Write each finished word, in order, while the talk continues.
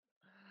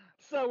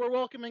So we're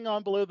welcoming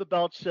on Below the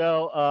Belt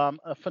show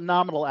a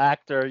phenomenal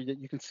actor that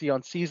you can see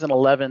on season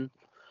 11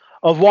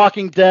 of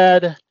Walking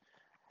Dead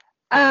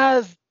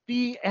as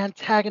the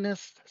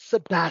antagonist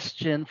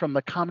Sebastian from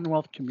the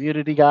Commonwealth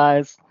community,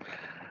 guys.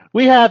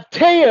 We have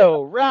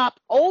Teo Rap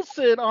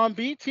Olson on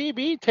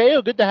BTB.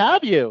 Teo, good to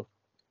have you.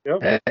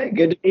 Hey,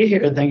 good to be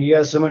here. Thank you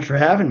guys so much for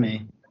having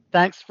me.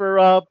 Thanks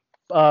for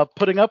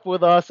putting up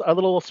with us. A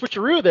little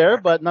switcheroo there,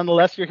 but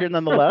nonetheless, you're here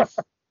nonetheless.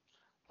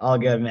 All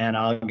good, man.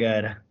 All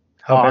good.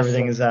 Hope Awesome.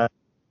 everything is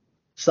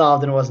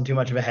solved and it wasn't too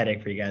much of a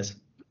headache for you guys.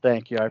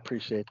 Thank you. I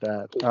appreciate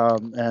that.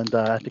 And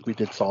I think we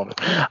did solve it.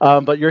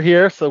 But you're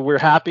here, so we're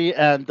happy.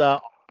 And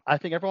I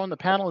think everyone on the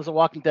panel is a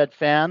Walking Dead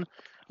fan,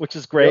 which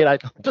is great.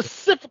 Yep. I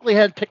specifically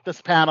handpicked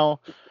this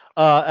panel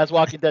as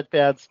Walking Dead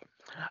fans.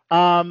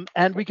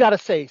 And we got to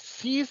say,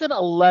 season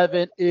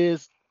 11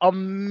 is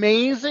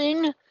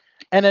amazing.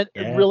 And it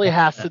really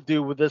has to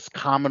do with this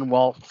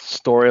Commonwealth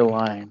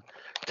storyline.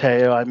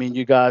 Teo, I mean,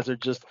 you guys are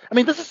just, I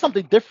mean, this is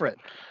something different.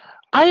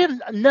 I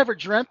had never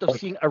dreamt of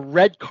seeing a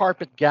red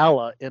carpet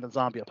gala in a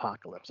zombie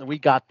apocalypse, and we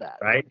got that.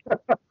 Right?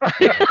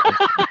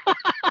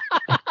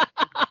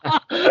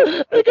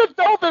 They got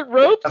velvet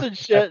ropes and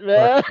shit,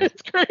 man.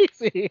 It's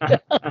crazy.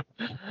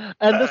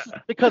 And this is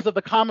because of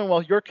the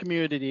Commonwealth, your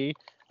community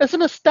is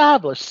an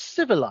established,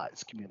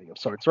 civilized community of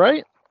sorts,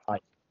 right?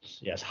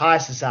 Yes, high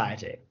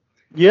society.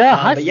 Yeah,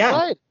 high society.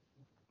 Yeah,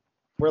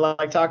 we're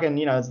like talking,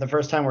 it's the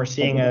first time we're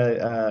seeing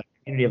a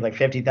community of like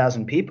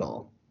 50,000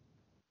 people.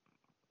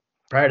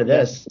 Prior to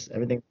this,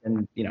 everything's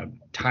been,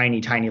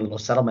 tiny little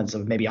settlements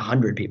of maybe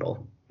 100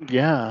 people.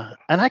 Yeah,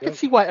 and I can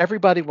see why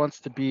everybody wants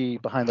to be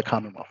behind the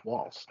Commonwealth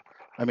walls.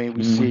 I mean,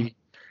 we see,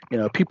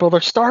 people that are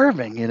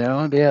starving.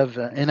 They have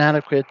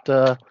inadequate,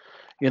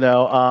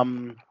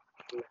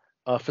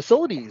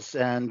 facilities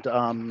and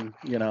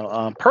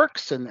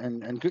perks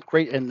and good,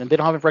 great, and they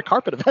don't have red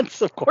carpet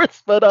events, of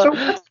course. But so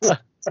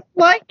what's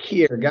like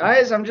here,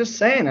 guys? I'm just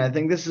saying. I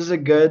think this is a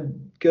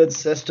good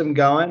system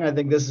going. I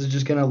think this is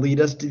just going to lead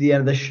us to the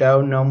end of the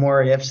show. No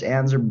more ifs,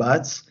 ands, or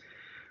buts.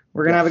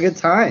 We're gonna have a good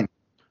time.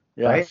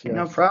 Yes, right? Yes.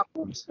 No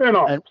problems.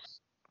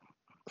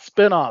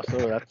 Spin-offs.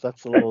 Oh,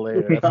 that's a little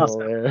later. That's a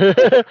little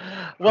later.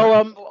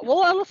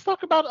 Well, let's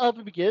talk about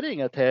the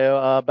beginning,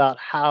 Teo, about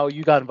how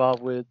you got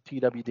involved with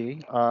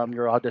TWD.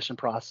 Your audition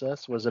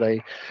process. Was it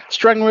a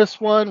strenuous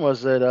one?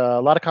 Was it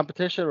a lot of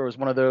competition, or was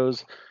one of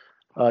those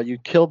you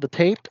killed the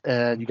tape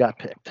and you got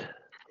picked?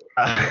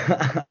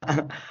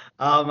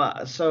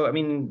 So I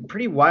mean,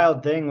 pretty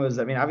wild thing was,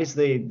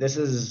 obviously this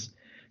is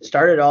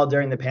started all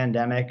during the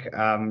pandemic.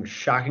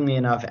 Shockingly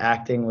enough,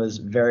 acting was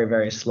very,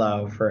 very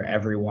slow for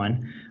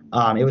everyone.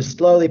 It was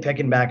slowly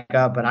picking back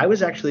up, but I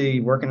was actually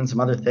working on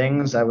some other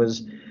things. I was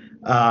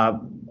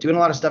doing a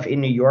lot of stuff in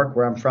New York,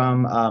 where I'm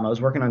from. I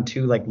was working on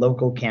 2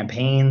 local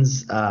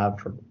campaigns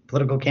for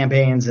political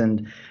campaigns,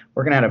 and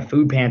working at a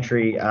food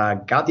pantry.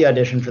 Got the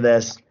audition for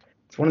this.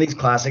 It's one of these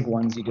classic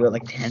ones. You do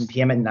it 10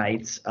 p.m. at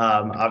night.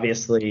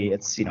 Obviously,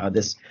 it's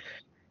this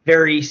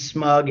very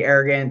smug,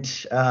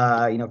 arrogant,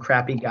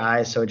 crappy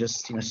guy. So it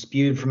just,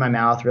 spewed from my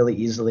mouth really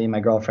easily. My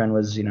girlfriend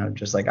was,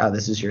 just like, oh,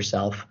 this is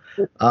yourself.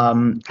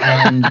 And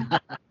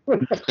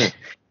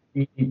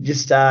you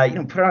just,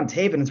 put it on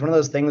tape. And it's one of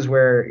those things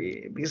where,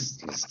 because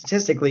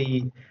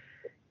statistically,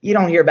 you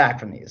don't hear back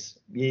from these.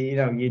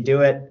 You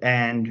do it,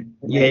 and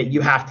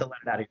you have to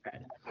let it out of your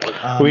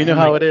head. We know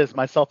how it is.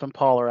 Myself and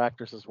Paul are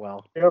actors as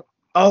well. Yep.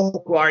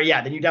 Oh,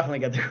 yeah. Then you definitely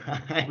get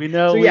the. We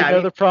know. So, we know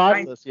the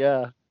process.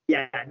 Yeah.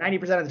 Yeah,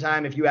 90% of the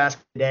time, if you ask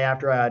the day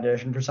after I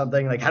audition for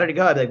something, how did it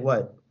go? I'd be like,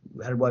 what?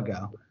 How did what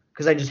go?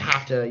 Because I just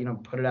have to,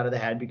 put it out of the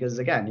head, because,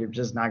 again, you're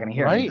just not going to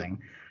hear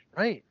anything.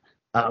 Right.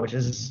 Which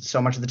is so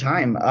much of the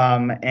time.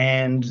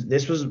 And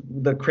this was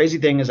the crazy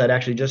thing is I'd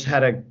actually just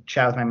had a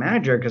chat with my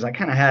manager, because I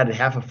kind of had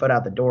half a foot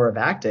out the door of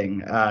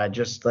acting. I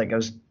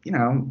was,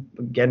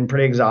 getting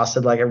pretty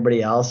exhausted like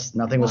everybody else.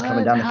 Nothing was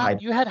coming down the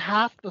pipe. You had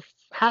half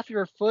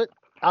your foot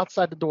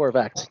outside the door of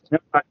acting. No,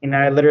 I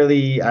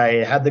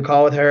had the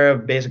call with her,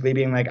 basically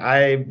being like,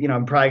 I'm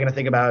probably going to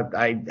think about,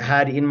 I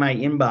had in my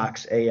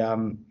inbox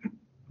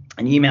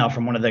an email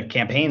from one of the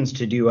campaigns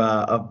to do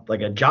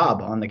a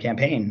job on the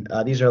campaign.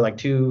 These are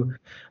 2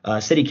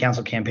 city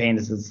council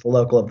campaigns. It's the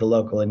local of the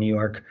local in New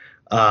York.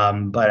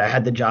 But I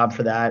had the job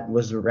for that,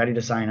 was ready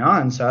to sign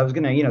on. So I was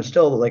going to,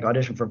 still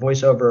audition for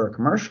voiceover or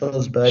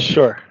commercials, but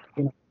sure.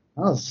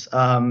 Else.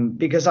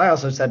 Because I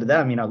also said to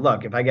them,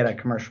 look, if I get a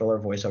commercial or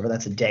voiceover,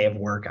 that's a day of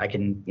work. I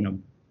can,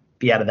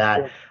 be out of that.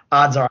 Yeah.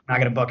 Odds are I'm not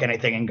going to book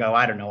anything and go,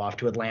 I don't know, off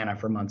to Atlanta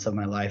for months of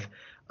my life.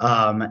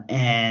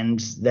 And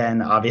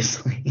then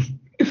obviously,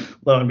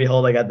 lo and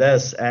behold, I got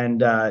this.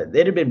 And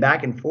they'd have been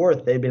back and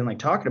forth. They'd been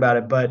talking about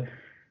it, but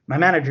my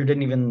manager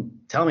didn't even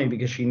tell me,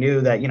 because she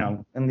knew that,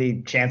 and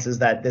the chances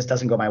that this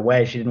doesn't go my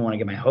way, she didn't want to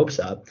get my hopes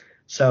up.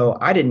 So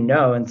I didn't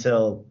know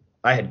until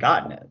I had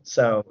gotten it.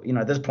 So,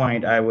 at this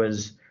point I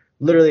was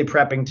literally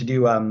prepping to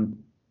do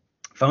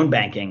phone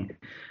banking,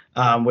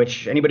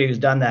 which anybody who's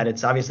done that,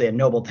 it's obviously a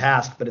noble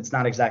task, but it's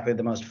not exactly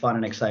the most fun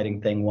and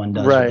exciting thing one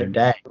does with their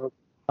day.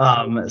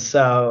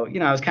 So,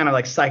 I was kind of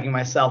psyching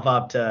myself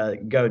up to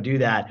go do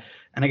that.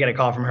 And I get a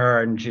call from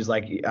her, and she's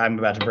like, I'm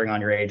about to bring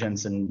on your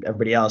agents and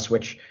everybody else,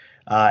 which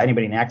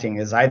anybody in acting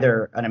is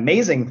either an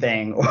amazing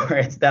thing or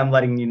it's them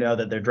letting you know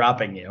that they're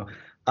dropping you.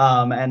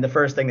 And the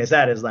first thing they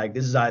said is like,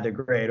 this is either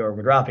great or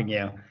we're dropping you.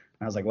 And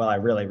I was like, well, I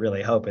really,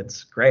 really hope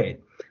it's great.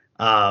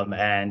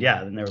 And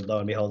yeah, then they were, lo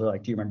and behold, they're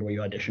like, do you remember what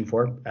you auditioned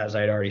for? As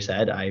I had already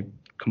said, I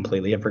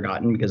completely had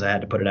forgotten because I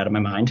had to put it out of my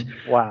mind.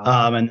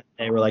 Wow. And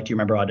they were like, do you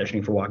remember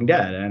auditioning for Walking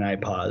Dead? And I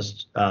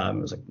paused. I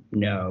was like,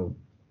 no.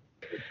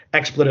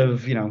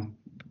 Expletive,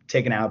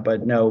 taken out,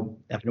 but no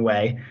effing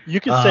way. You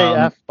can say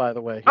F, by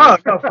the way. Oh,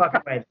 no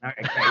fucking way. All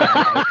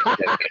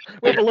right,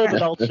 we're below the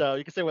belt show.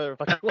 You can say whatever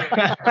fucking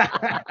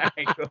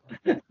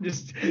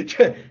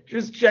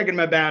just checking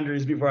my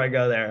boundaries before I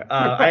go there.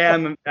 I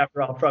am,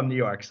 after all, from New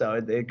York, so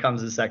it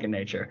comes as second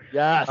nature.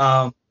 Yes.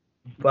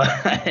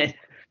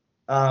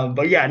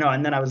 But yeah, no,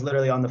 and then I was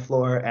literally on the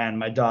floor and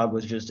my dog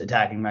was just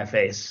attacking my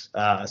face.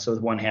 So with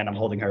one hand I'm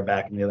holding her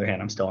back and the other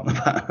hand I'm still on the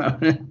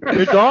phone.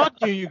 Your dog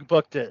knew you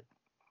booked it.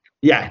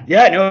 Yeah,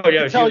 no,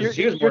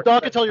 she was your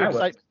dog could tell you're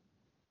excited.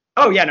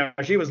 Oh yeah, no,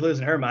 she was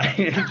losing her mind.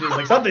 She was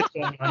like, something's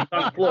going on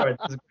the floor.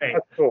 This is great.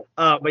 Cool.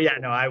 But yeah,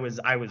 no, I was,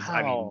 Wow. I mean,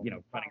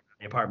 running around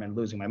the apartment,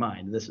 losing my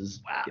mind. This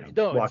is,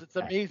 wow. It's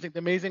amazing,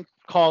 amazing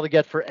call to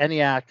get for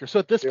any actor. So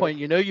at this point,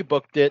 you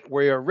booked it.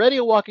 Were you already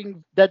a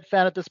Walking Dead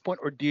fan at this point,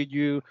 or did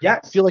you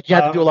feel like you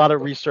had to do a lot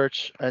of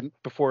research and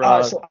before?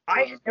 So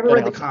I never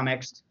read the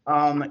comics,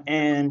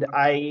 and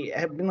I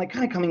have been like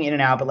kind of coming in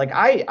and out, but like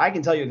I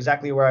can tell you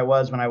exactly where I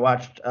was when I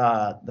watched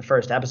the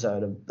first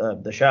episode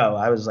of the show.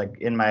 I was like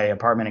in my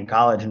apartment in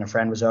college, and a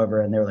friend was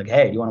over, and they were like,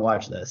 "Hey, do you want to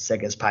watch the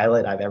sickest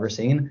pilot I've ever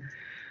seen?"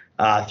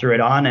 Threw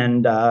it on,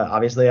 and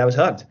obviously I was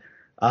hooked.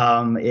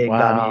 It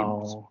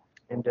got me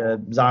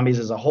into zombies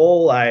as a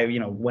whole. I,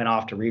 went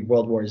off to read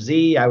World War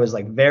Z. I was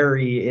like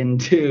very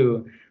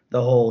into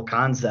the whole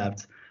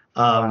concept.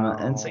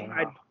 And so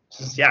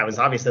it was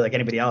obviously like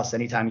anybody else.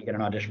 Anytime you get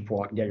an audition for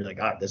Walking Dead, you're like,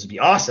 oh, this would be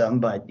awesome.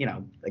 But,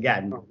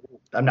 again,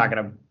 I'm not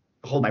going to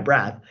hold my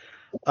breath.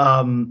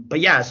 But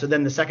yeah, so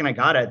then the second I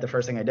got it, the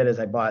first thing I did is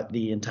I bought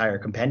the entire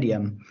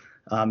compendium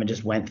and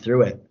just went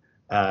through it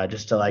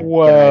just to like get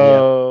an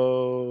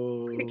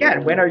idea.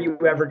 Again, when are you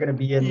ever going to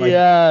be in like?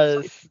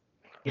 Yes.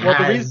 Well,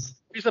 the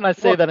reason I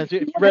say that is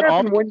if you read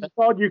all when you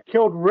thought you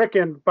killed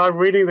Rickon by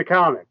reading the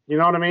comic. You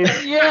know what I mean?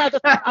 Yeah,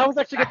 I was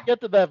actually going to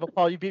get to that, but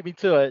Paul, you beat me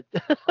to it.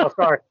 Oh,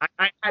 sorry.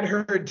 I had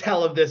heard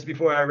tell of this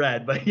before I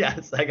read, but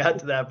yes, I got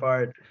to that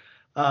part.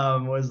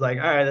 Was like,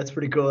 all right, that's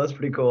pretty cool. That's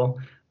pretty cool.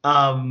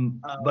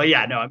 But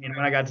yeah, no, I mean,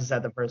 when I got to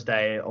set the first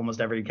day, almost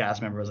every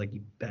cast member was like,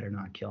 you better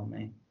not kill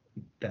me.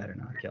 You better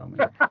not kill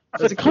me.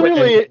 So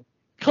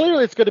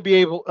clearly it's going to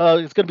be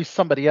it's going to be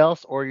somebody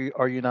else, or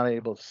are you not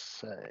able to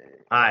say?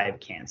 I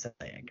can't say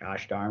a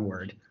gosh darn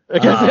word.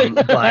 But I think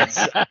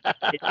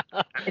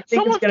it's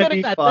going to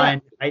be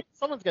fun.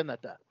 Someone's getting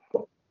that done.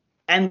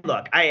 And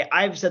look,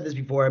 I've said this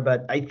before,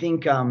 but I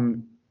think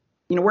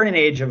we're in an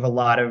age of a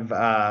lot of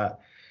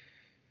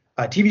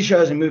TV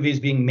shows and movies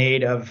being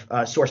made of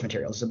source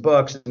materials, the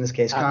books, in this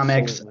case,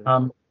 comics.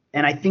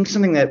 And I think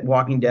something that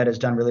Walking Dead has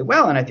done really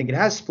well, and I think it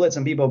has split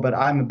some people, but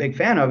I'm a big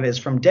fan of, is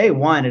from day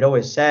one, it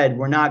always said,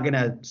 we're not going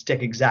to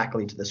stick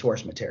exactly to the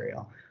source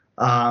material.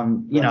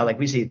 Like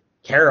we see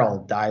Carol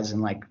dies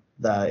in like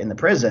in the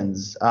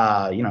prisons,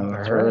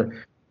 her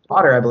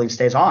daughter, I believe,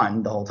 stays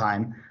on the whole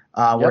time,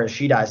 whereas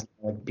she dies at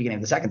the beginning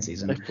of the second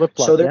season.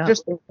 So they're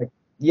just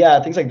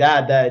things like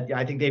that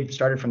I think they've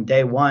started from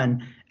day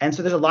one. And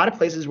so there's a lot of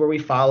places where we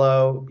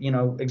follow,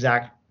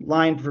 exact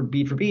line for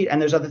beat,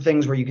 and there's other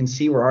things where you can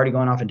see we're already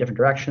going off in different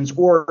directions,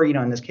 or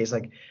in this case,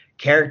 like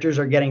characters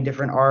are getting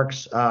different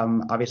arcs.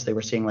 Obviously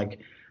we're seeing like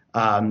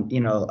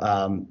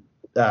the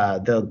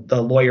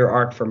lawyer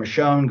arc for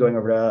Michonne going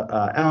over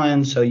to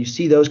Ellen, so you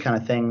see those kind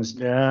of things.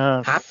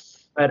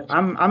 But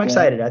I'm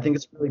excited. I think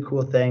it's a really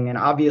cool thing, and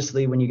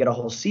obviously when you get a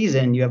whole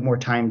season, you have more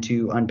time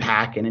to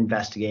unpack and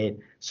investigate.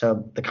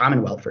 So the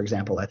Commonwealth, for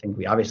example, I think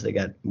we obviously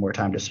get more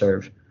time to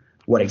serve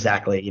what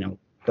exactly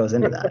goes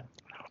into that.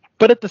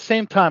 But at the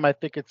same time, I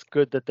think it's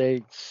good that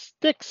they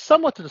stick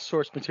somewhat to the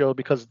source material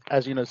because,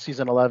 as you know,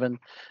 season 11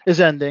 is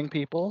ending,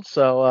 people.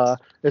 So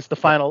it's the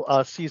final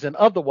season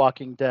of The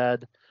Walking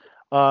Dead.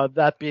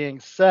 That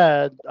being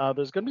said,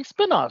 there's going to be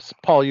spinoffs.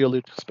 Paul, you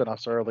alluded to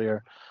spinoffs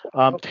earlier.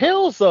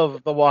 Tales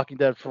of The Walking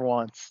Dead for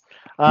once.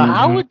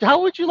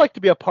 How would you like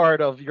to be a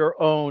part of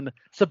your own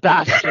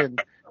Sebastian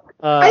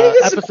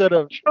episode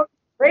of?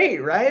 Great,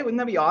 right? Wouldn't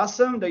that be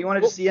awesome? Don't you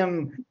want to see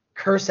him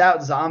curse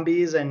out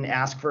zombies and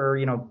ask for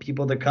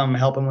people to come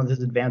help him with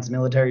his advanced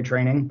military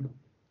training?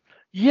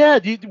 Yeah,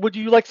 would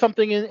you like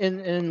something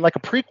in like a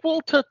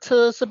prequel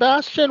to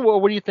Sebastian?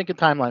 What are you thinking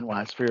timeline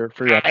wise for your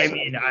episode? I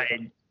mean,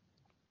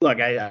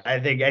 I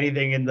think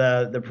anything in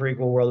the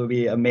prequel world would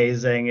be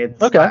amazing.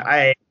 It's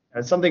okay.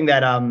 Something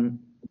that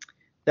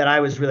I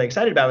was really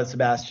excited about with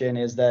Sebastian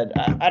is that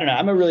I don't know,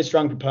 I'm a really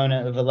strong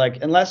proponent of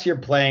unless you're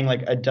playing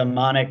like a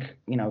demonic,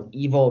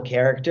 evil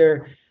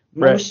character,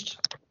 most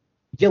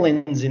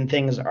villains in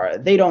things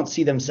they don't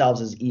see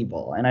themselves as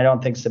evil, and I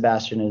don't think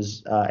Sebastian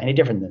is any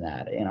different than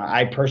that.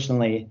 I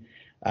personally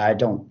I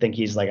don't think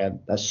he's like a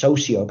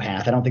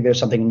sociopath. I don't think there's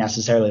something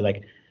necessarily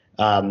like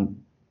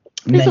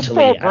He's a mentally.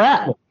 spoiled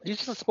brat. He's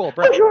just a spoiled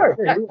brat. Oh, sure.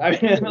 Yeah. I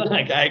mean,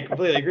 like, I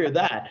completely agree with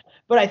that.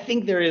 But I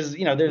think there is,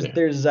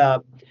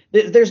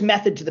 there's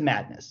method to the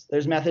madness.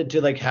 There's method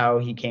to like how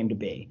he came to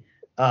be.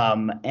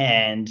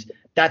 And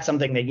that's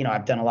something that,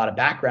 I've done a lot of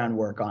background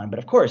work on. But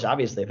of course,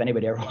 obviously, if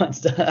anybody ever wants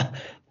to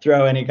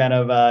throw any kind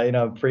of,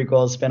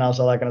 prequels, spin-offs,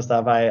 all that kind of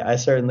stuff, I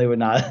certainly would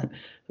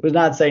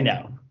not say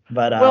no.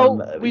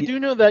 But we do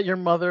know that your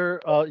mother,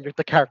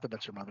 the character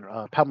that's your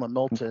mother, Pamela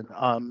Milton,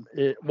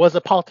 was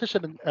a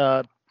politician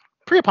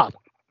pre-apocalypse,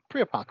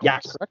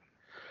 yes. correct?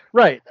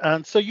 Right.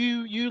 And so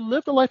you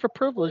lived a life of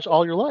privilege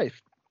all your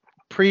life,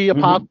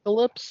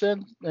 pre-apocalypse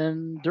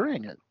and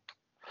during it.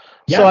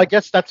 Yeah. So I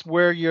guess that's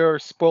where your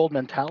spoiled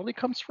mentality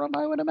comes from,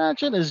 I would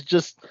imagine, is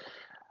just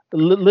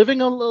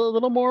living a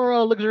little more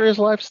luxurious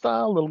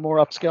lifestyle, a little more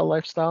upscale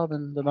lifestyle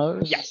than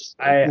others. Yes,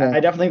 I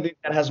definitely think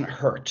that hasn't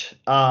hurt.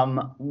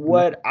 And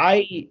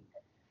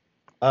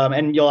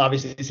you'll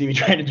obviously see me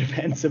trying to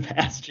defend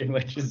Sebastian,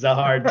 which is a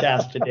hard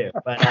task to do.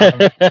 But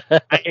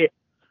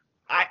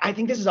I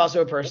think this is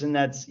also a person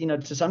that's,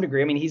 to some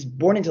degree, I mean, he's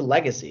born into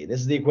legacy. This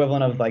is the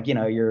equivalent of like,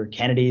 your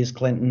Kennedys,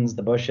 Clintons,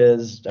 the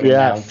Bushes,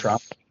 now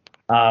Trump.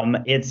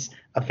 It's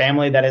a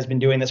family that has been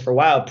doing this for a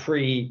while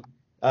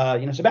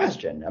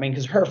Sebastian. I mean,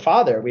 because her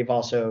father, we've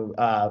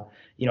also,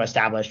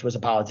 established, was a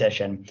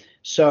politician.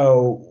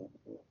 So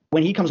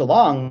when he comes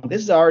along,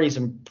 this is already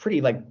some pretty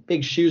like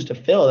big shoes to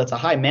fill. That's a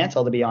high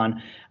mantle to be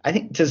on. I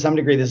think to some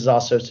degree, this is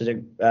also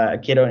a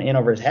kid in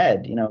over his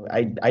head.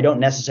 I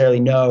don't necessarily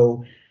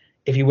know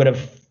if he would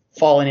have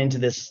fallen into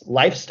this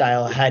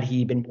lifestyle had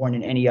he been born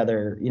in any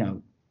other,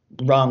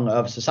 rung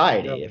of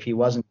society, if he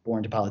wasn't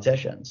born to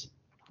politicians.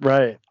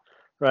 Right.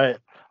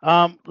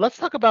 Let's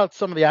talk about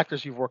some of the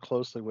actors you've worked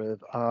closely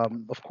with.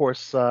 Of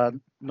course,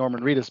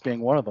 Norman Reedus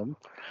being one of them.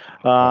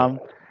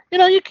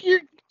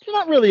 You're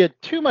not really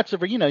too much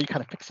of a, you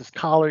kind of fix his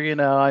collar,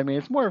 I mean,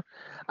 it's more,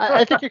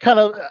 I think you're kind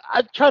of,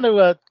 I'm trying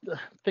to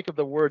think of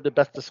the word to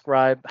best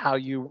describe how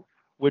you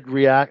would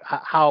react,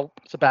 how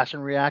Sebastian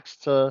reacts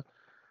to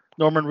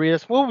Norman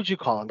Reedus. What would you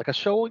call it? Like a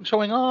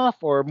showing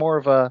off, or more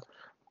of a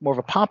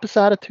pompous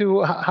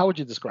attitude? How would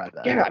you describe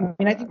that? Yeah, I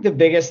mean, I think the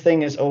biggest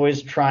thing is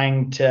always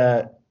trying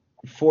to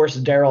force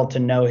Daryl to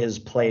know his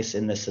place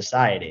in this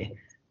society.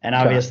 And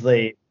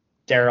obviously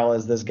Daryl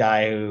is this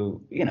guy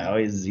who,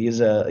 he's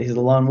a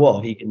lone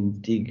wolf. He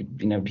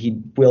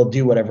will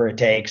do whatever it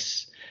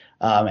takes,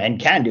 and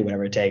can do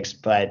whatever it takes,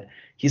 but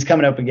he's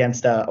coming up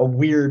against a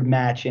weird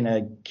match in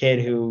a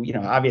kid who,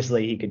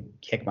 obviously he could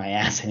kick my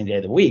ass any day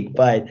of the week,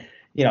 but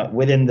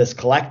within this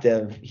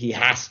collective, he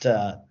has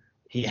to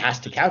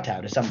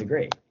kowtow to some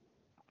degree.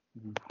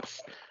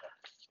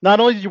 Not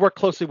only did you work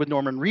closely with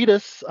Norman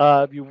Reedus,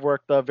 you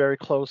worked very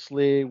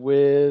closely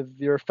with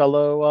your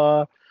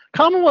fellow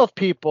Commonwealth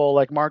people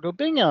like Margot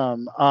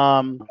Bingham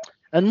and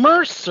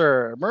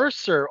Mercer.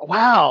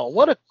 Wow,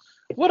 what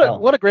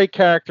a great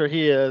character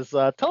he is.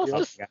 Tell us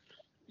just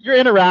your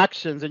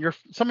interactions and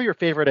some of your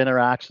favorite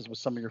interactions with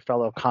some of your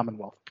fellow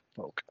Commonwealth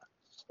folk.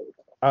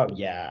 Oh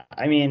yeah,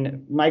 I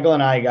mean, Michael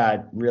and I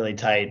got really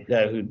tight.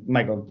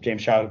 Michael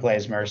James Shaw, who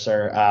plays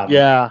Mercer.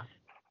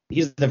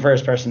 He's the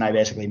first person I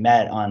basically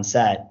met on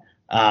set.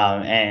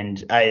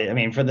 And I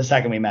mean, for the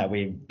second we met,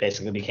 we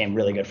basically became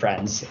really good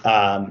friends.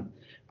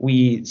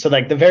 So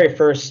like the very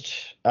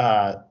first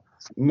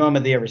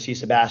moment they ever see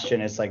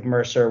Sebastian is like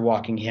Mercer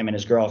walking him and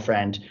his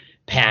girlfriend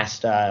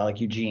past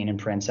like Eugene and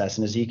Princess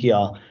and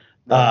Ezekiel.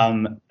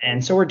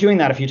 And so we're doing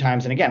that a few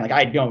times. And again, like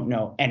I don't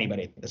know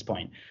anybody at this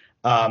point.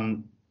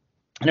 And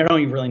I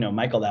don't even really know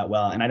Michael that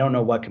well. And I don't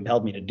know what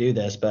compelled me to do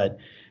this, but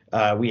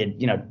we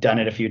had, done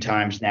it a few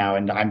times now,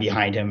 and I'm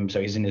behind him.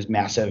 So he's in his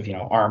massive,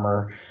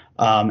 armor.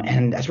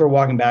 And as we're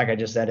walking back, I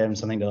just said to him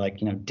something to like,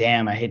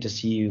 damn, I hate to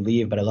see you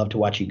leave, but I love to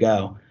watch you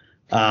go.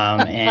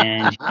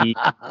 And he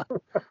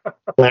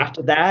laughed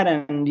at that.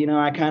 And,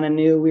 I kind of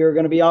knew we were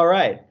going to be all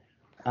right.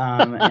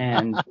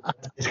 And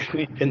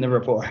we've been the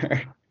rapport.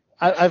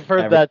 I've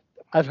heard that.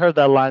 I've heard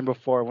that line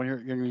before when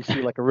you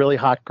see like a really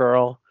hot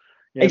girl.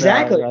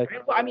 Exactly. Well,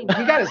 I mean,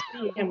 you got to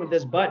see him with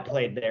this butt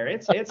plate there.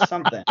 It's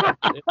something.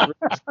 It's really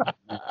something.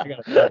 I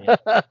got to tell you.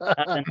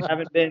 And I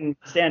haven't been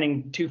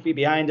standing 2 feet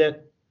behind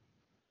it.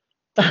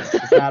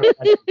 It's not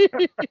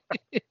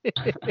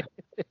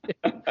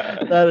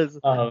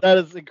that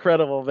is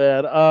incredible,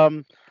 man.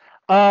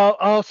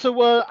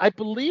 So I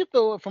believe,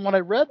 though, from what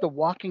I read, The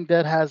Walking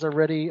Dead has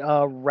already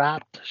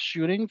wrapped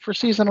shooting for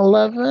season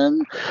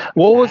 11.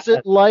 What was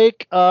it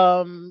like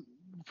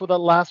for the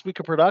last week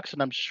of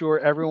production? I'm sure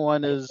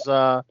everyone is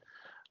wild.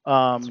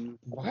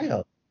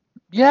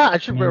 Yeah, I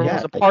should remember.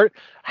 Was a part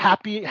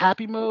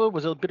happy mode?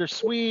 Was it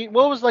bittersweet?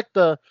 What was like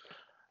the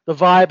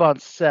vibe on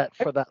set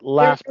for that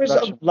last production?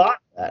 There was a lot of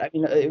that. I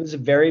mean, it was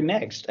very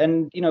mixed.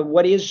 And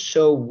what is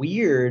so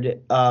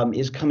weird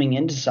is coming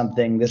into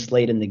something this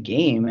late in the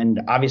game,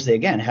 and obviously,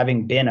 again,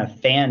 having been a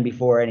fan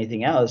before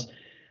anything else,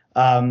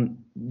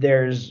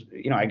 there's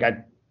I got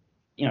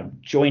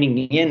joining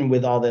in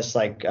with all this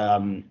like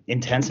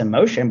intense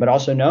emotion, but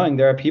also knowing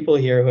there are people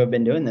here who have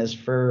been doing this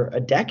for a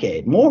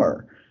decade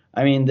more.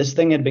 I mean, this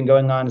thing had been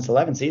going on, it's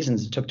 11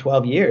 seasons, it took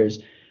 12 years.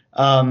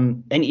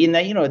 And in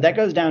that, that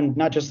goes down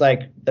not just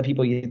like the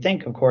people you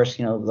think, of course,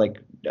 like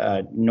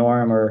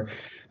Norm or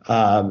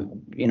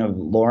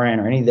Lauren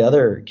or any of the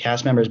other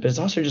cast members, but it's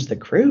also just the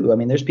crew. I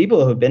mean, there's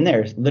people who have been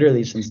there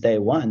literally since day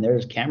one.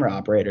 There's camera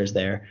operators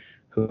there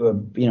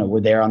who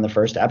were there on the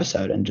first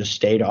episode and just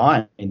stayed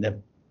on. I mean, they've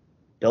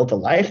built a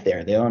life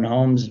there. They own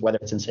homes, whether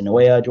it's in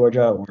Sonoya,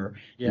 Georgia, or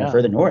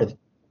further north.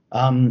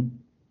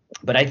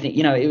 But I think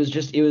it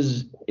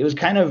was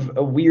kind of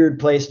a weird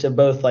place to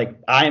both, like,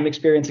 I am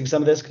experiencing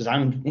some of this because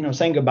I'm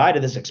saying goodbye to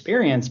this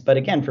experience, but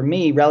again, for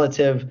me,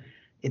 relative,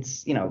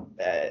 it's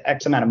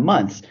X amount of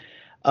months.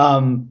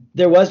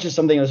 There was just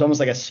something that was almost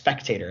like a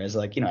spectator, as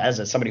like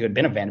as somebody who had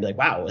been a fan, to be like,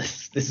 wow,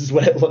 this is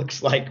what it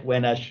looks like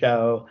when a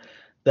show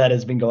that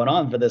has been going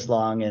on for this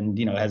long and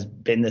has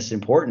been this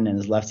important and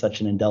has left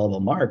such an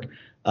indelible mark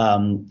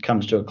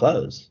comes to a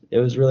close. It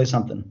was really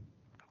something.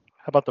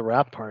 How about the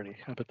rap party?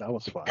 I bet that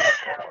was fun.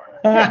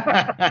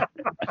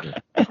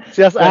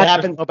 See, that's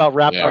happens about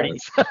rap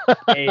parties. Rap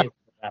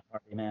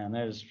party, man.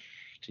 There's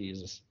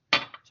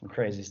some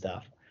crazy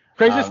stuff.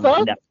 Crazy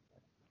stuff? No.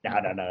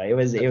 It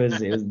was.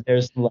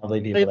 There's some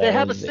lovely people. They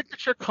have a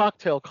signature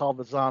cocktail called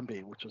the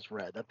Zombie, which was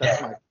red.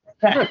 That's my.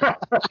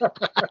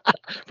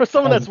 For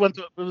someone that's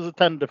was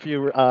attended a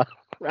few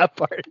rap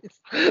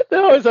parties, they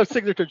always have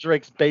signature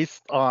drinks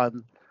based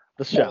on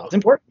the show. It's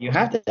important. You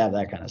have to have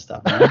that kind of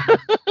stuff.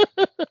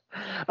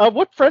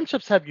 What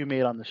friendships have you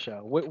made on the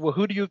show?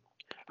 Who do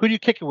you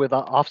kick it with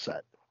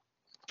Offset?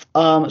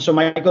 So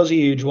Michael's a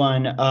huge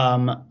one.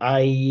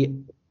 I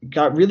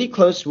got really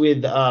close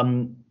with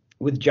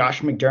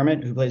Josh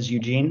McDermott, who plays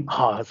Eugene.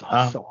 Oh, that's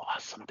so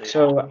awesome, dude.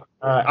 So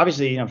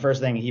obviously,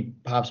 first thing, he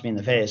pops me in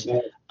the face.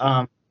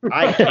 I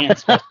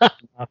can't.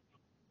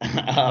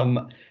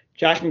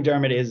 Josh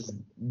McDermott is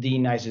the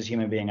nicest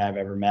human being I've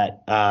ever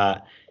met.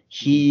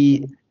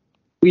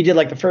 We did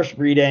like the first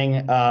reading,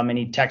 and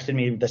he texted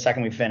me the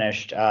second we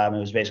finished. It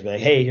was basically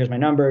like, hey, here's my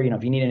number.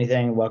 If you need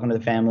anything, welcome to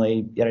the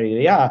family. Yada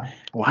yada yada.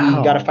 Wow.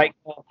 We got a fight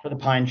for the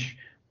punch.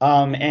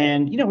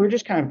 And we were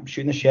just kind of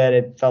shooting the shit.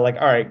 It felt like,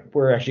 all right,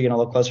 we're actually going to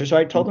look closer. So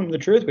I told him the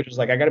truth, which was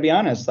like, I got to be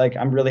honest. Like,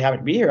 I'm really happy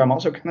to be here. I'm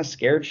also kind of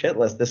scared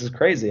shitless. This is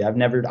crazy. I've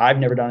never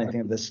done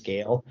anything of this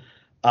scale.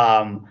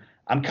 I'm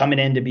coming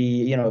in to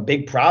be, a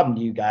big problem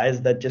to you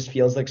guys that just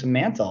feels like some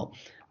mantle.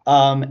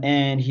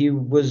 And he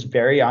was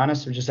very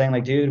honest of just saying,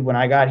 like, dude, when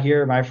I got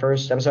here, my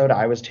first episode,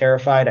 I was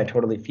terrified. I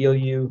totally feel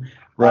you.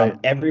 Right.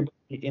 Everybody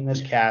in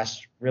this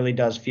cast really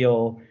does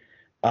feel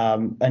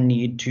a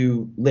need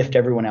to lift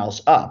everyone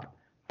else up.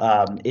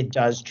 It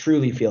does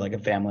truly feel like a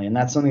family, and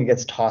that's something that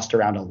gets tossed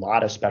around a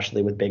lot,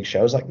 especially with big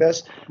shows like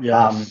this.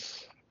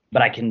 Yes.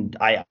 But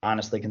I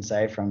honestly can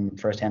say from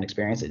firsthand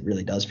experience, it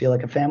really does feel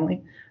like a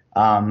family.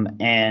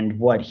 And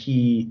what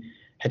he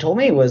had told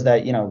me was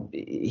that,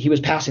 he was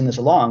passing this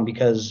along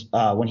because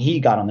when he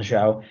got on the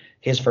show,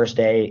 his first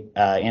day,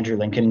 Andrew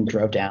Lincoln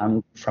drove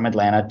down from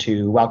Atlanta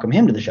to welcome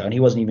him to the show, and he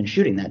wasn't even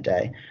shooting that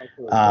day.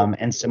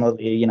 And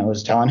similarly,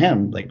 was telling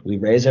him, like, we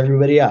raise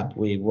everybody up.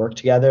 We work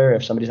together.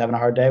 If somebody's having a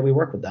hard day, we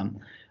work with them.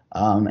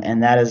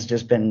 And that has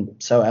just been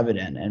so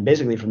evident. And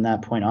basically from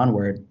that point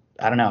onward,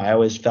 I don't know, I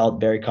always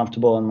felt very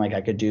comfortable and like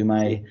I could do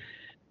my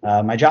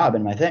job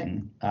and my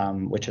thing,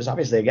 which is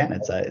obviously, again,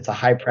 it's a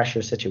high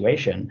pressure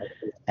situation.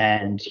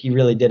 And he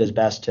really did his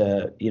best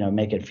to,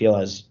 make it feel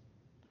as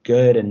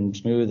good and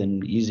smooth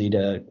and easy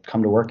to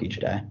come to work each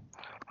day.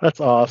 That's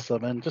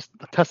awesome. And just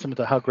a testament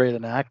to how great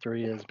an actor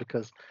he is,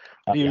 because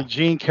the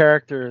Eugene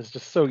character is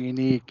just so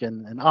unique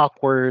and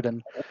awkward.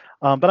 And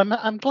but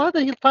I'm glad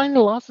that he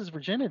finally lost his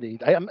virginity.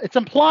 It's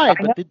implied,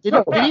 but did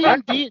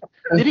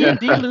he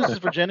indeed lose his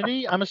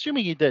virginity? I'm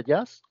assuming he did.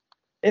 Yes.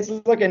 It's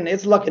looking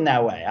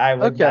that way. I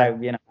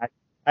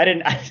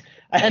didn't.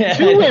 And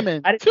two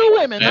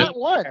women, not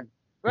one,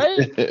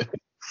 right?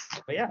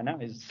 But yeah, no,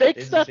 he's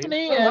fake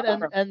Stephanie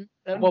and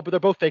well, but they're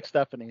both fake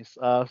Stephanies.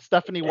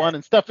 Stephanie 1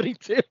 and Stephanie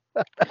 2.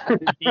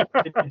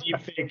 the deep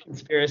fake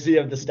conspiracy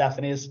of the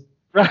Stephanies.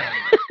 Right.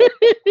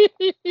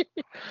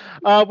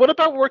 What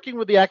about working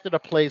with the actor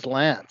that plays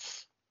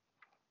Lance?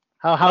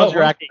 How's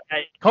your acting?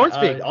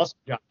 Hornsby. Also,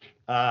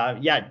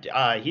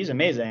 Josh. He's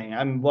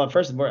amazing.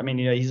 First of all,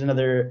 he's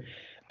another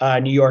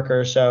New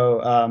Yorker.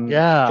 So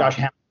Josh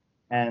Hamilton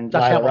and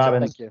Lila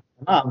Robbins. Thank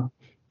you.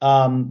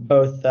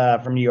 Both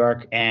from New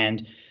York,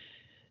 and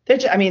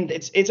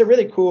it's a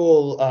really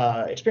cool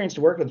experience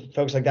to work with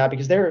folks like that,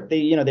 because they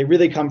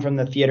really come from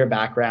the theater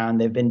background.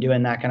 They've been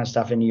doing that kind of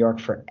stuff in New York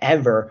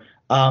forever.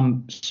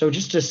 So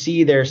just to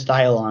see their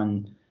style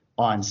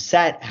on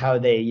set, how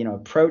they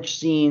approach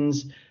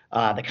scenes,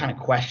 the kind of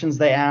questions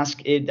they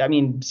ask.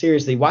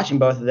 Seriously, watching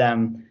both of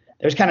them,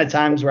 there's kind of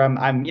times where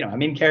I'm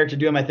in character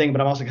doing my thing,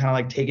 but I'm also kind of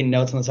like taking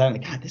notes on the side. I'm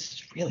like, God, this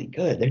is really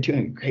good. They're doing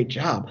a great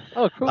job.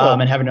 Oh, cool.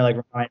 And having to like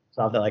remind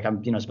myself that like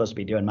I'm supposed to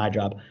be doing my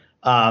job.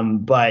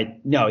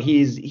 But no,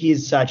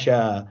 he's such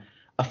a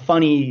a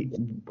funny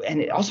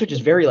and also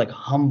just very like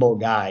humble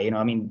guy. You know,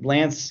 I mean,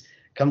 Lance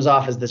comes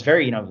off as this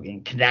very,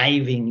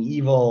 conniving,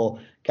 evil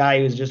guy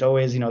who's just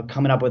always,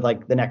 coming up with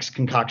like the next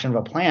concoction of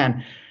a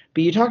plan.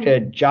 But you talk to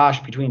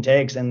Josh between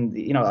takes, and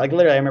like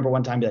literally, I remember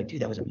one time be like,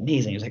 "Dude, that was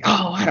amazing." He was like,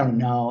 "Oh, I don't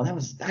know, that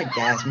was, I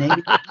guess,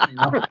 maybe."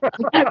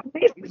 That's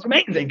amazing. It's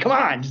amazing. Come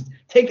on, just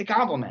take the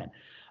compliment.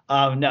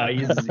 No,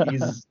 he's.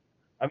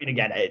 I mean,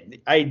 again,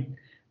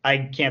 I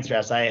can't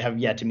stress. I have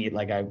yet to meet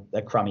like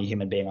a crummy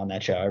human being on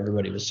that show.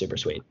 Everybody was super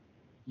sweet.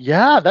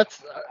 Yeah,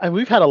 and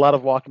we've had a lot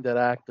of Walking Dead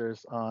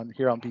actors on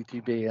here on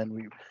BTB, and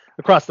we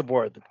across the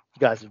board, you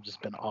guys have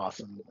just been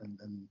awesome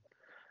and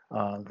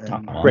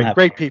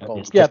great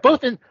people. Yeah,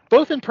 both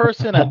in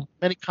person at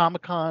many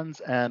Comic Cons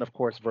and of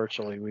course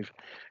virtually.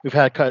 We've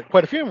had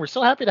quite a few, and we're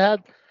so happy to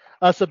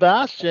have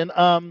Sebastian.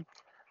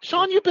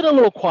 Sean, you've been a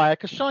little quiet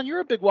because Sean, you're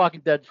a big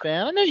Walking Dead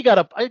fan. I know you got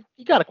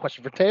a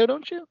question for Teo,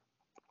 don't you?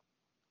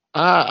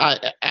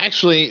 I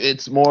actually,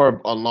 it's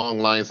more along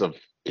lines of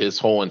his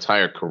whole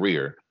entire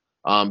career.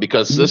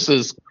 Because this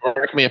is,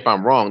 correct me if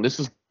I'm wrong, this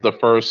is the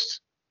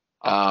first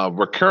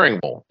recurring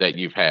role that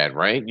you've had,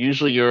 right?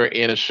 Usually you're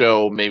in a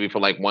show maybe for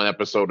like one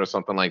episode or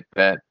something like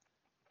that.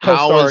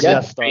 Co-star,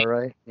 guest star,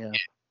 right? Yeah.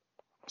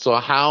 So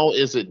how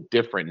is it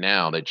different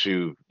now that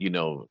you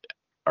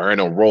are in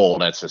a role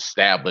that's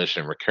established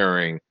and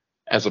recurring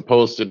as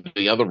opposed to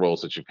the other roles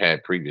that you've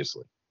had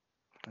previously?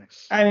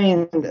 Thanks. I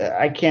mean,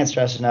 I can't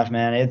stress enough,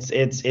 man. It's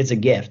a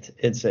gift.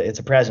 It's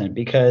a present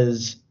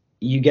because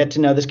you get to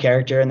know this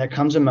character, and there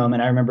comes a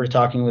moment. I remember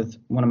talking with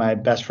one of my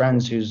best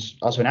friends who's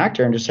also an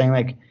actor and just saying,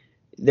 like,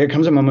 there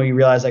comes a moment where you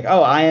realize, like,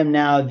 oh, I am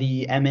now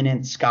the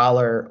eminent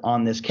scholar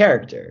on this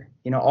character.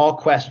 All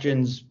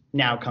questions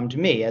now come to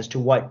me as to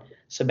what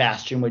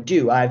Sebastian would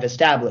do. I've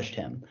established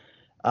him.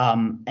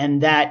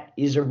 And that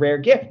is a rare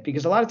gift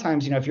because a lot of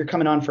times, if you're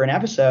coming on for an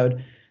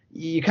episode,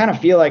 you kind of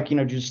feel like,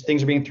 just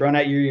things are being thrown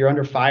at you. You're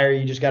under fire.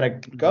 You just got to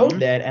go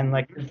with it. And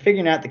like you're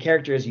figuring out the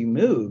character as you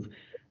move.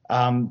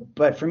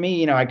 But for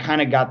me, I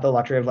kind of got the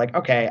luxury of like,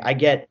 okay, I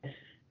get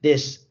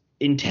this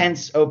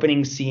intense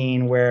opening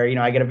scene where,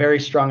 I get a very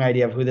strong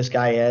idea of who this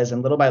guy is.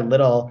 And little by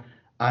little,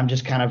 I'm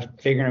just kind of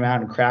figuring him out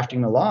and crafting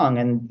him along.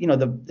 And,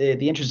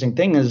 the interesting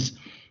thing is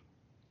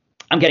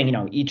I'm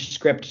getting, each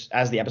script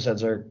as the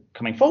episodes are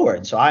coming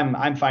forward. So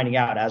I'm finding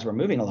out as we're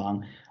moving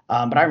along.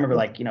 But I remember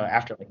like,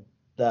 after like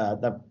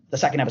the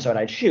second episode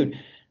I'd shoot,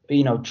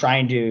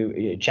 trying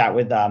to chat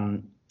with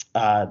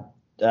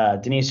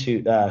Denise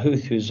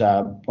Huth, who's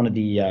one of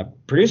the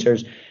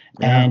producers,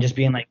 and just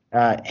being like,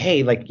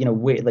 hey, like,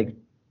 wait, like,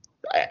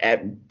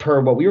 per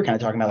what we were kind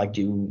of talking about, like,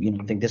 do you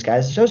think this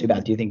guy's a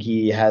sociopath? Do you think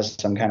he has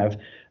some kind of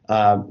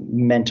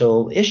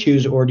mental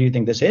issues, or do you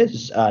think this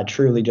is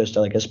truly just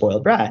like a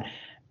spoiled brat?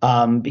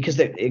 Because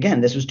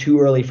again, this was too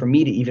early for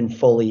me to even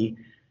fully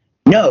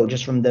know,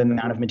 just from the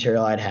amount of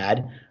material I'd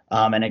had.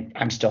 And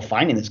I'm still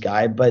finding this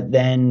guy, but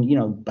then,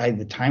 by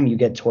the time you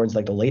get towards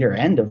like the later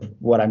end of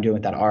what I'm doing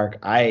with that arc,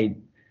 I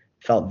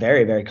felt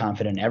very, very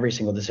confident in every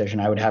single decision.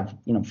 I would have,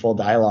 full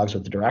dialogues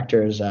with the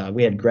directors.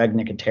 We had Greg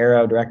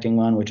Nicotero directing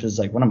one, which was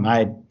like one of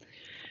my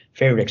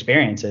favorite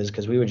experiences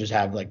because we would just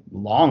have like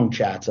long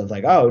chats of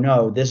like, oh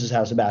no, this is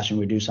how Sebastian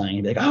would do something.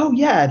 He'd be like, oh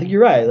yeah, I think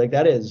you're right. Like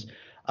that is.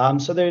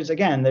 So there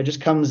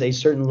just comes a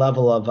certain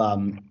level of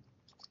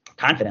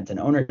confidence and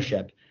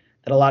ownership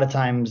that a lot of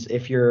times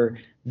if you're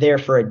there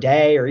for a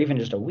day or even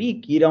just a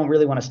week, you don't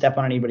really want to step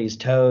on anybody's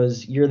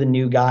toes. You're the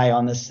new guy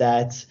on the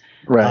set.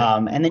 Right.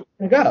 And then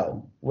you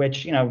go,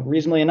 which,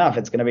 reasonably enough,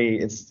 it's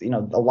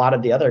a lot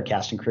of the other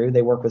cast and crew,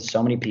 they work with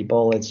so many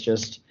people. It's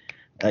just,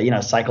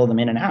 cycle them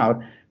in and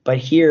out. But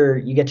here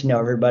you get to know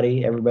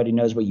everybody. Everybody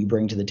knows what you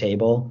bring to the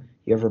table.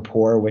 You have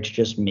rapport, which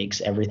just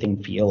makes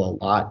everything feel a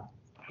lot,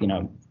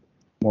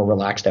 more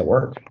relaxed at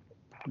work.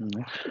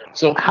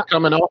 So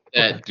coming off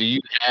that, do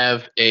you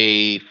have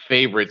a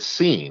favorite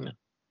scene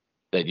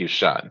that you've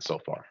shot so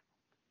far?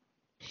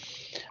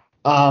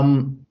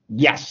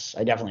 Yes,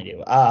 I definitely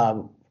do.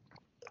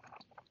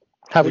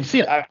 Have we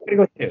seen it? I'm gonna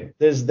go with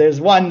two.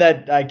 There's one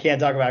that I can't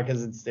talk about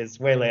because it's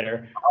way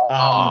later.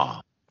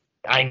 I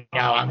know.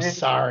 I'm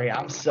sorry.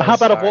 I'm so. How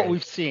about sorry. of what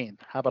we've seen?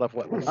 How about of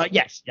what we've seen?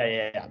 Yes.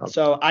 Yeah. Okay.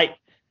 So I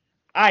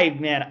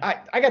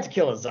got to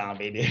kill a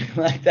zombie, dude.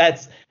 Like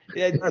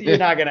you're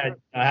not gonna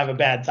have a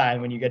bad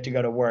time when you get to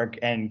go to work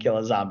and kill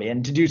a zombie,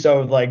 and to do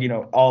so with like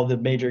all the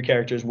major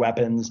characters'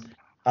 weapons.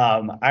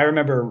 I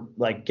remember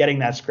like getting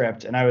that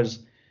script, and I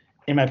was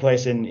in my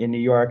place in New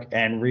York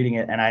and reading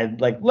it, and I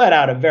like let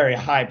out a very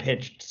high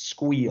pitched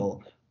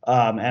squeal.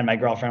 And my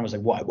girlfriend was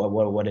like,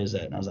 what is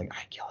it? And I was like,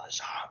 I kill a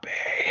zombie.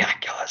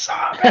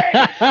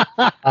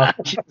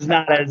 She was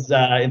not as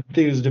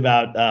enthused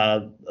about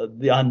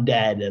the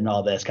undead and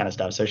all this kind of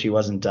stuff. So she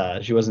wasn't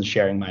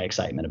sharing my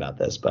excitement about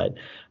this, but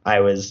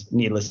I was,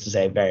 needless to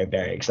say, very,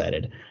 very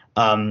excited.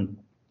 And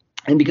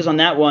because on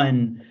that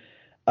one,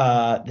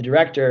 the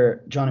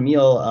director, John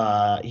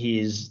Emile,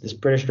 he's this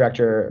British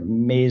director,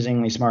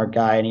 amazingly smart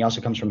guy, and he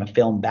also comes from a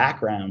film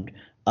background.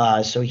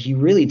 So he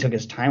really took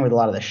his time with a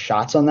lot of the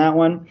shots on that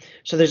one.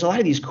 So there's a lot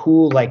of these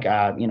cool, like,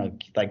 camera,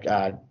 like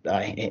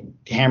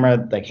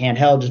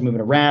handheld, just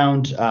moving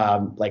around,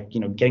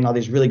 getting all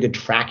these really good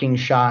tracking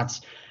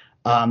shots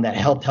that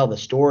help tell the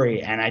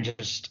story. And I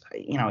just,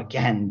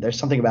 again, there's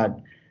something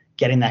about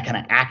getting that kind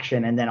of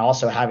action and then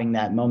also having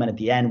that moment at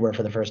the end where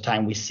for the first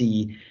time we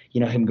see,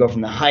 him go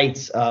from the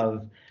heights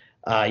of,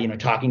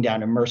 talking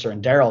down to Mercer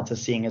and Daryl to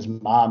seeing his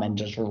mom and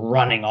just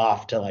running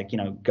off to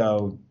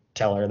go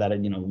tell her that it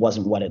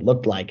wasn't what it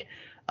looked like,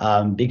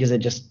 because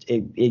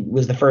it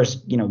was the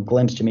first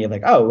glimpse to me of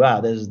like, oh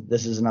wow,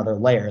 this is another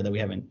layer that we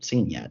haven't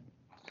seen yet.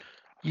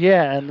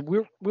 Yeah, and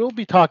we'll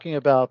be talking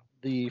about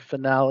the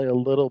finale a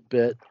little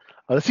bit.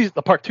 This is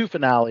the part 2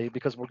 finale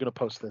because we're going to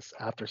post this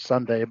after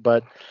Sunday.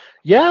 But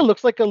yeah, it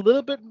looks like a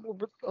little bit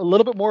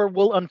more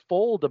will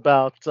unfold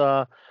about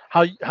how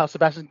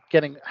Sebastian's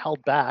getting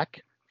held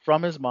back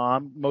from his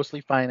mom,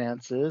 mostly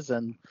finances,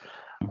 and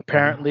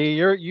apparently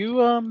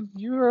you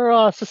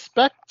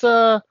suspect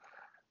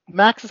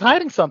Max is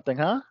hiding something,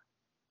 huh?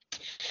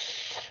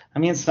 I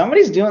mean,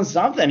 somebody's doing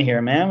something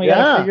here, man. We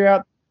got to figure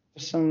out.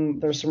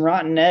 There's some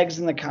rotten eggs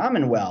in the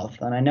Commonwealth,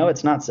 and I know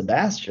it's not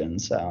Sebastian,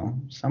 so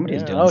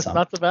somebody's doing something. Oh, it's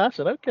not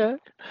Sebastian. Okay.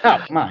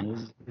 Oh, come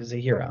on, he's a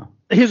hero.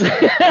 He's the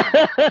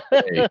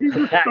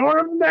star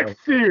of the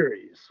next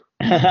series.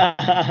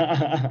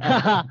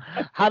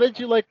 How did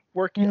you like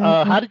working?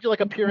 How did you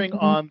like appearing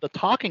on The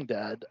Talking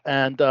Dead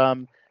and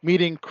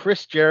meeting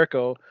Chris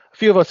Jericho? A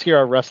few of us here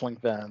are wrestling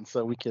fans,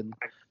 so we can.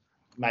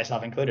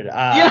 Myself included.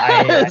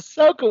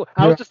 So cool.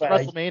 I was just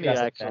WrestleMania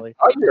actually.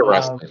 Oh, you're a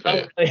wrestling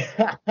fan. So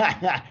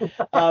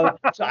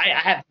I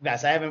have to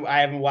confess, I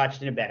haven't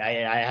watched in a bit.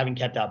 I haven't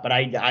kept up, but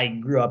I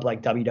grew up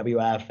like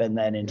WWF and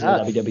then into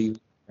the WWE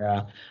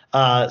era.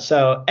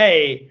 So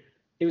it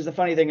was the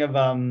funny thing of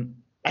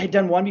I had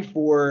done one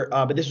before,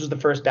 but this was the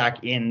first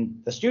back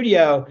in the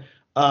studio.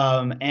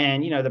 And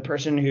the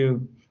person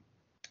who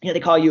they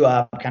call you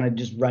up, kind of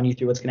just run you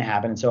through what's going to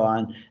happen and so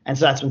on. And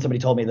so that's when somebody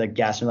told me, the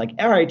guest, and like,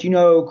 all right, do you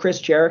know Chris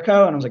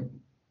Jericho? And I was like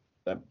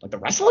the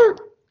wrestler?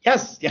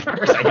 Yes. Yeah, of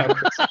course I know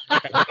Chris.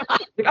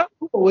 Like, oh,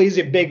 cool. He's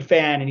a big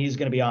fan and he's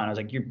going to be on. I was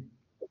like, you're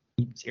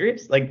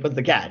serious? Like, what's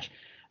the catch?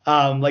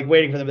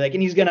 Waiting for them to be like,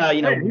 and he's going to,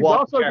 he's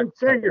also a good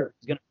singer.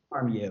 He's going to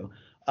harm you.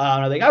 And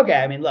I was like,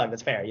 okay, I mean, look,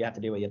 that's fair. You have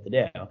to do what you have to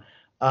do.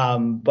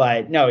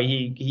 But no,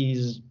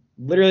 he's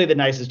literally the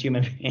nicest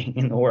human being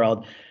in the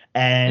world.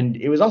 And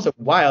it was also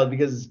wild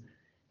because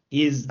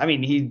he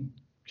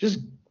just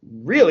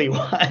really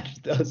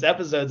watched those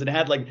episodes and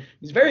had like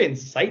these very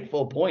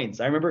insightful points.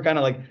 I remember kind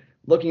of like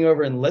looking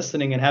over and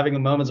listening and having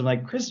the moments of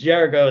like, Chris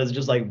Jericho is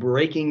just like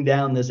breaking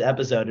down this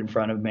episode in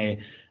front of me.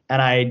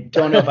 And I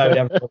don't know if I would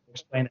ever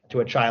explain that to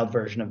a child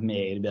version of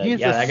me. Like,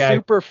 he's a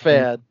super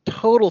fan,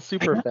 total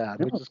super fan,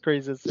 which is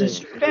crazy to see. He's a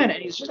super fan.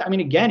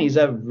 And again, he's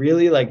a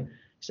really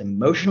he's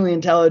emotionally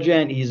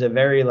intelligent. He's a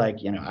very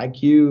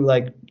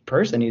IQ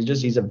person.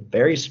 He's a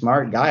very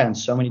smart guy on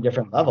so many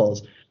different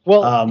levels.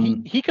 Well,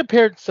 he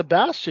compared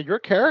Sebastian, your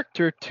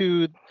character,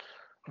 to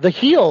the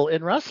heel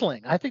in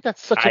wrestling. I think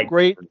that's such a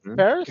great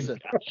comparison.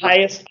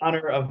 Highest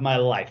honor of my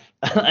life.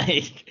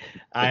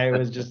 I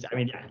was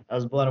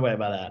blown away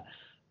by that.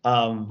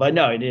 But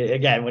no,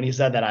 again, when he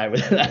said that, I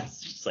was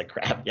just like,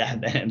 crap. Yeah,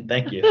 man,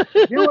 thank you.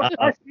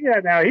 I see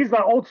that now. He's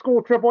the old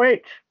school Triple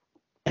H.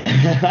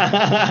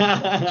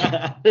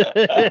 I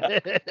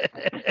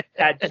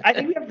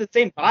think we have the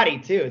same body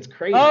too. It's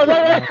crazy. Oh,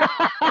 there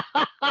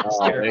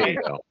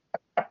you go.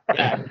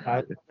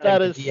 Yeah,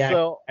 that is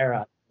so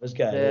era. It was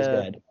good. Yeah. It was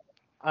good.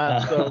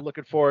 I'm so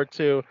looking forward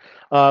to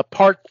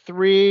part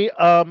 3.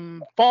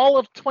 Fall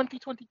of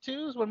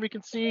 2022 is when we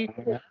can see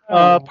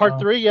part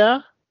 3. Yeah.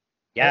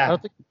 Yeah. I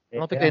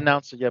don't think they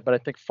announced it yet, but I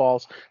think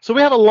falls. So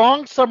we have a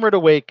long summer to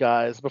wait,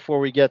 guys, before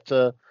we get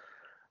to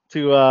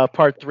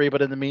part 3.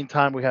 But in the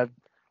meantime, we have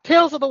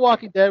Tales of the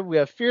Walking Dead. We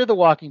have Fear the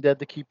Walking Dead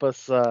to keep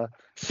us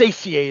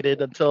satiated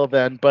until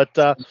then. But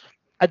I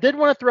did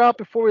want to throw out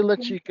before we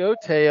let you go,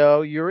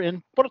 Teo, you're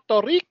in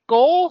Puerto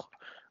Rico.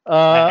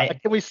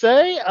 Can we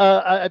say?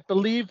 I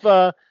believe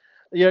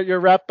your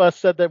rep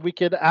said that we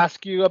could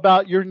ask you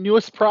about your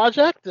newest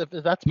project, if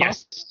that's possible.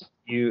 Yes,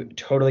 you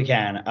totally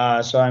can.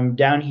 So I'm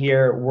down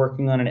here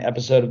working on an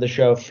episode of the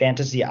show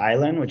Fantasy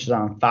Island, which is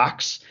on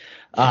Fox.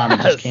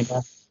 It just came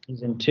back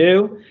season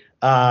 2.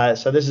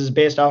 So this is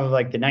based off of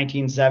the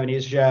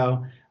 1970s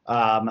show,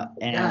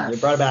 and they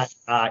brought it back.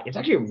 It's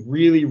actually a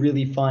really,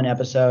 really fun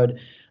episode.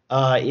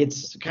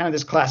 It's kind of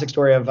this classic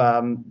story of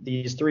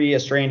these 3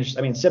 estranged,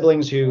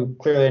 siblings who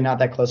clearly are not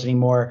that close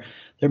anymore.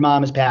 Their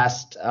mom has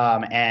passed,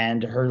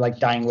 and her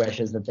dying wish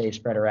is that they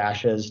spread her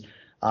ashes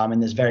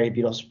in this very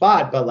beautiful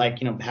spot, but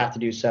have to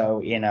do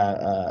so in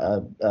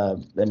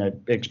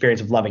an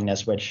experience of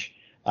lovingness, which.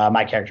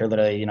 My character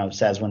literally,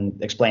 says when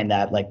explained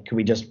that, could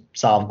we just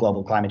solve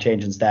global climate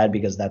change instead?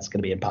 Because that's going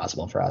to be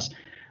impossible for us.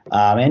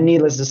 And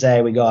needless to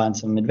say, we go on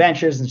some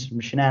adventures and some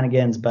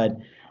shenanigans, but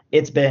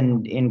it's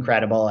been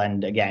incredible.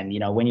 And again,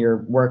 when your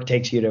work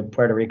takes you to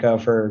Puerto Rico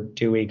for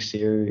 2 weeks,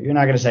 you're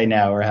not going to say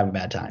no or have a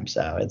bad time.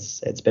 So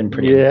it's been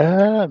pretty.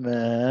 Yeah,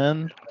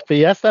 man.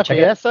 Fiesta, Check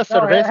it. fiesta,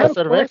 No, I cerveza, have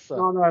a question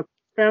cerveza. on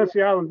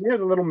Fantasy Island.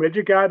 Here's a little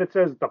midget guy that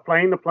says the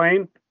plane.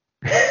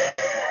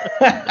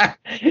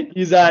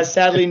 He's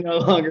sadly no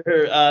longer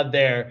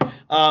there.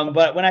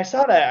 But when I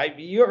saw that,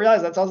 you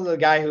realize that's also the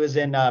guy who was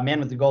in Man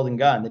with the Golden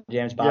Gun, the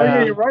James Bond. Yeah,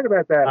 movie. you're right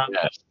about that.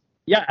 Yes.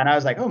 Yeah, and I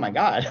was like, oh my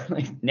God,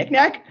 like Nick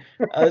Nack?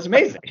 That's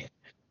amazing.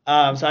 So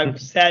I'm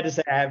sad to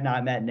say I have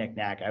not met Nick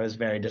Nack. I was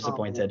very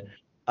disappointed.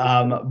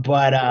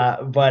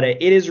 But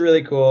it is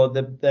really cool.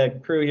 The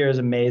crew here is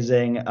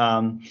amazing.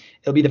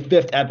 It'll be the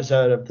 5th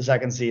episode of the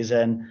 2nd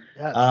season.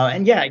 Yes.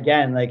 And yeah,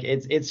 again, like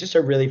it's just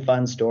a really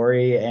fun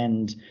story.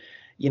 And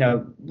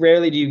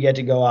rarely do you get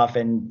to go off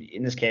and,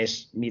 in this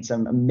case, meet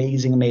some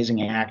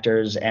amazing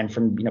actors. And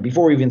from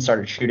before we even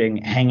started shooting,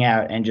 hang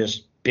out and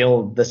just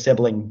build the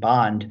sibling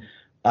bond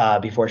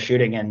before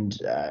shooting. And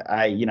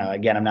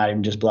again, I'm not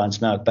even just blowing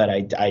smoke, but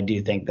I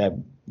do think that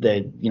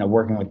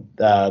working with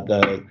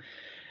the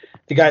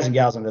guys and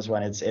gals on this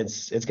one, it's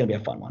going to be a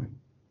fun one.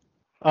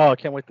 Oh, I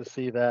can't wait to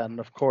see that.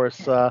 And of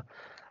course,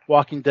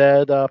 Walking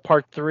Dead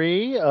Part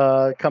 3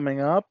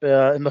 coming up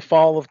in the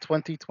fall of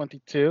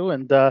 2022.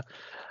 And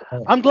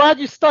I'm glad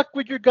you stuck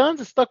with your guns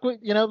and stuck with,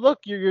 look,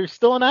 you're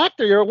still an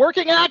actor. You're a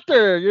working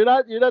actor. You're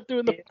not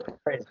doing the.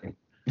 Crazy.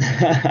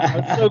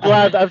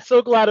 I'm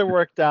so glad it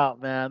worked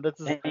out, man.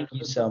 Thank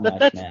you so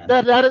much, man.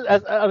 That is,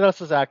 as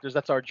us as actors,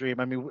 that's our dream.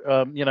 I mean,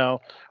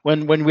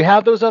 when we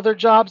have those other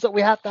jobs that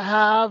we have to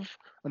have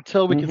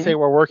until we can say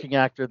we're a working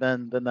actor,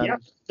 then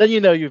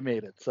you've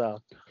made it. So.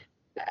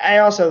 I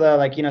also,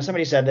 though,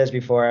 somebody said this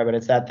before, but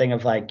it's that thing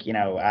of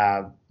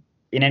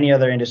in any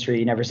other industry,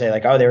 you never say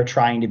oh, they were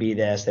trying to be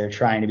this, they're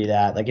trying to be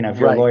that. If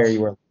you're a lawyer,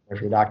 you were. If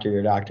you're a doctor,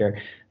 you're a doctor.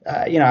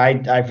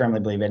 I firmly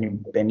believe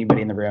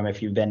anybody in the room,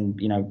 if you've been,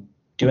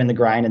 doing the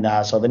grind and the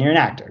hustle, then you're an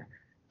actor,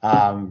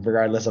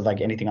 regardless of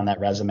anything on that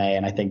resume.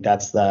 And I think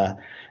that's the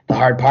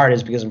hard part,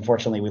 is because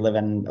unfortunately we live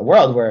in a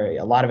world where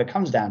a lot of it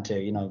comes down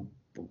to,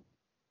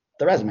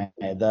 the resume,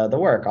 the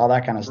work, all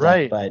that kind of stuff.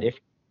 Right. But if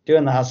you're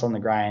doing the hustle and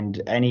the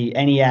grind,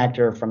 any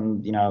actor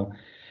from,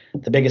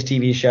 the biggest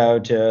TV show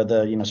to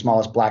the,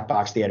 smallest black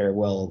box theater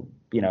will,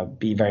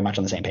 be very much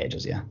on the same page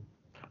as you.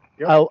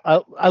 Yep.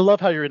 I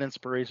love how you're an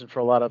inspiration for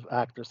a lot of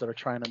actors that are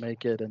trying to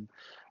make it. And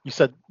you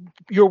said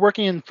you were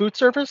working in food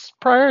service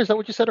prior. Is that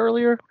what you said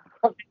earlier?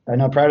 I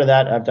know prior to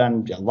that, I've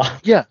done a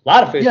lot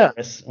of food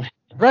service.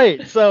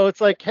 Right. So it's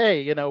like,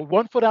 hey,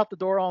 1 foot out the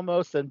door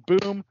almost, and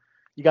boom,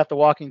 you got The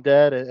Walking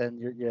Dead,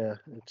 and it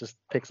just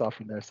takes off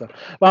from there. So,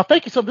 well,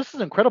 thank you. So this is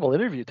an incredible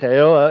interview,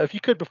 Teo. If you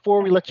could,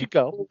 before we let you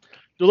go,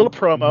 do a little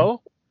promo,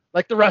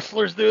 like the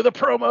wrestlers do, the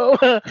promo.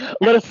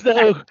 Let us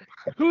know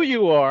who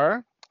you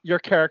are, your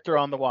character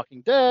on The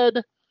Walking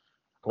Dead.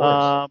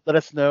 Let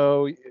us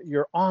know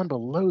you're on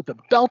Below the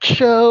Belt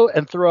show,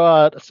 and throw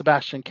out a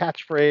Sebastian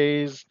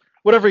catchphrase,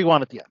 whatever you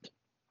want at the end.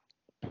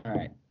 All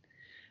right.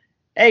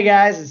 Hey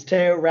guys, it's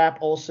Teo Rap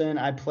Olson.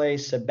 I play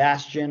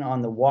Sebastian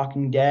on The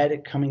Walking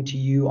Dead, coming to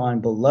you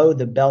on Below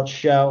the Belt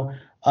show.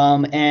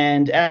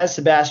 And as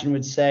Sebastian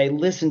would say,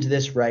 listen to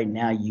this right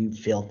now, you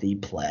filthy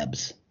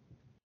plebs.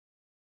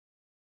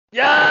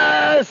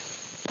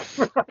 Yes!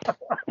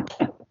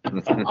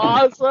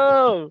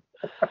 Awesome.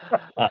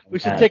 We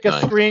should take a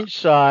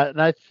screenshot,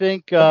 and I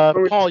think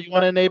Paul, you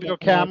want to enable your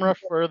camera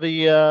for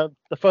the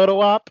photo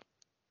op?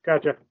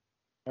 Gotcha.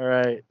 All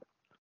right,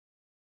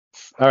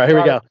 here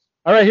we go.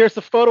 All right, here's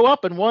the photo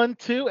op, and 1,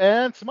 2,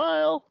 and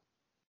smile.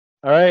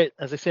 All right,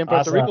 as they say in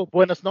Puerto Rico,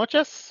 buenas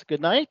noches.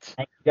 Good night.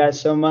 Thank you guys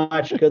so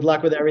much. Good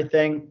luck with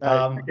everything.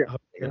 All right,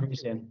 Hope to hear from you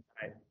soon.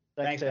 All right.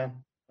 Thanks, man.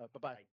 Bye-bye.